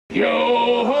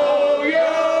Yo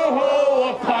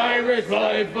ho, a pirate's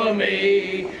life for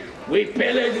me. We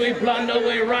pillage, we plunder,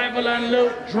 we rifle and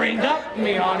loot. Drink up,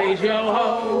 me hearties, yo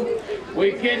ho.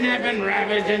 We kidnap and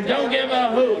ravage and don't give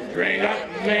a hoot. Drink up,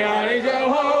 me hearties,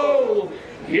 yo ho.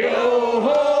 Yo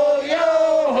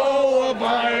ho, a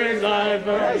pirate's life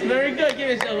for me. That's very good.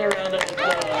 Give yourself a round of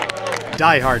applause.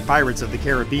 Die-hard Pirates of the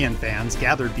Caribbean fans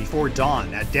gathered before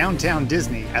dawn at downtown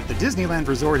Disney at the Disneyland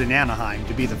Resort in Anaheim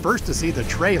to be the first to see the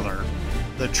trailer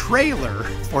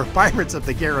for Pirates of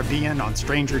the Caribbean on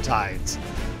Stranger Tides.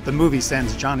 The movie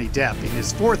sends Johnny Depp in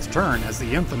his fourth turn as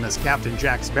the infamous Captain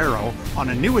Jack Sparrow on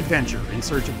a new adventure in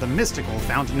search of the mystical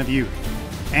Fountain of Youth.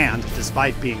 And,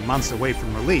 despite being months away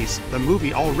from release, the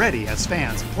movie already has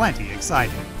fans plenty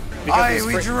excited.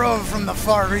 We drove from the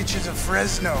far reaches of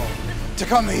Fresno to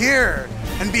come here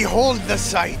and behold the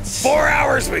sights. 4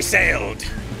 hours we sailed.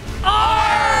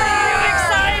 Are you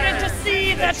excited to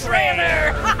see the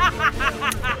trailer?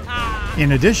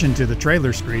 In addition to the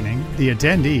trailer screening, the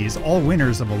attendees, all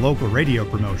winners of a local radio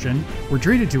promotion, were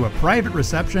treated to a private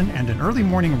reception and an early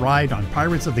morning ride on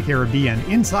Pirates of the Caribbean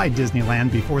inside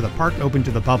Disneyland before the park opened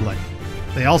to the public.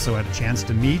 They also had a chance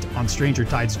to meet on Stranger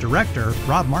Tides director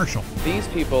Rob Marshall. These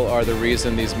people are the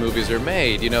reason these movies are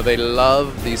made. You know, they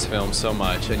love these films so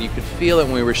much, and you could feel it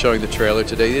when we were showing the trailer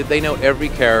today. They know every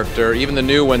character, even the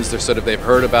new ones they've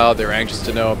heard about, they're anxious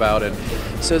to know about, and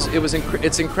so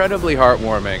it's incredibly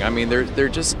heartwarming. I mean, they're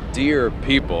just dear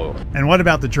people. And what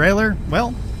about the trailer?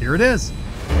 Well, here it is.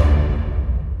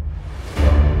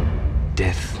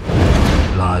 Death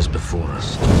lies before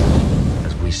us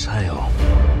as we sail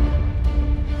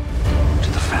to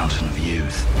the Fountain of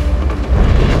Youth.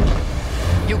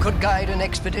 You could guide an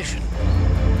expedition.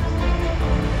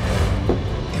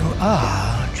 You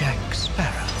are Jack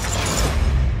Sparrow.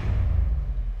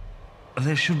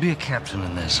 There should be a captain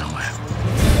in there somewhere.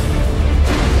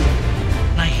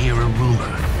 I hear a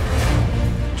rumor.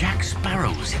 Jack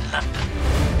Sparrow's in London,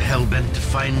 hell-bent to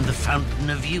find the Fountain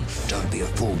of Youth. Don't be a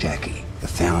fool, Jackie. The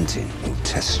fountain will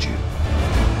test you.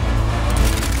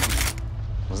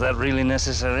 Was that really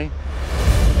necessary?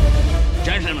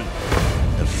 Gentlemen,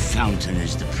 the fountain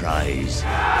is the prize.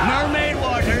 Mermaid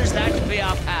waters, that should be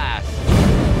our path.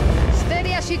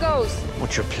 Steady as she goes.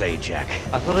 What's your play, Jack?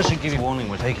 I thought I should give you a warning.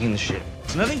 We're taking the ship.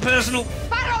 It's nothing personal.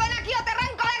 Sparrow, ven aquí o te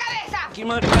arranco la cabeza. You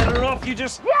might be better off. You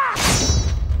just...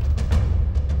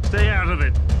 Stay out of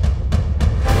it.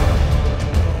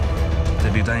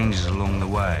 There'll be dangers along the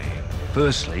way.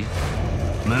 Firstly,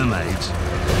 mermaids,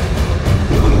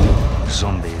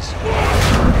 zombies,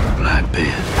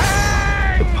 Blackbeard,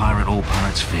 the pirate all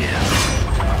pirates fear.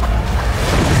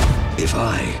 If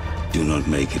I do not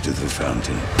make it to the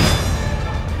fountain,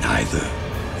 neither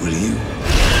will you.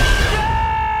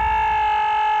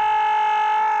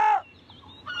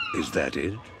 Is that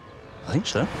it? I think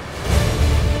so. It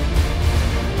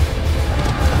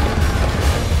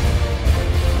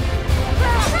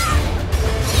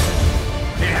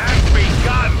has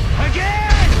begun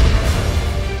again!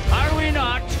 Are we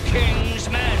not king's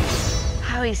men?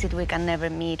 How is it we can never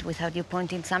meet without you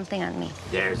pointing something at me?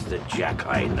 There's the Jack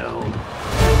I know.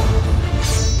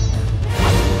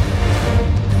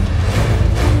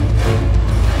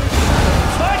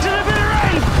 Fight to the bitter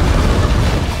end!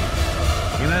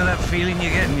 You know that feeling you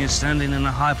get when you're standing in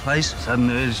a high place? Sudden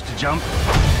urge to jump?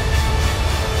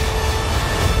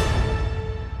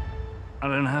 I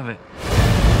don't have it.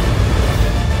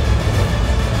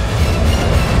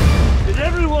 Did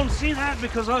everyone see that?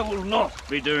 Because I will not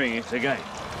be doing it again.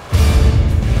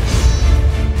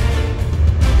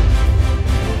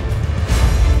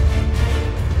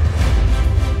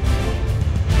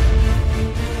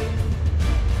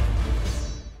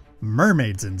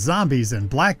 Mermaids and zombies and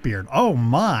Blackbeard, oh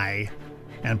my!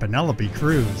 And Penelope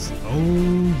Cruz,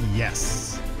 oh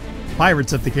yes.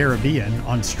 Pirates of the Caribbean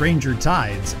on Stranger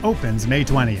Tides opens May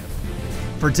 20th.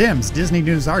 For Tim's Disney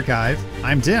News Archive,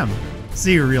 I'm Tim.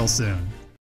 See you real soon.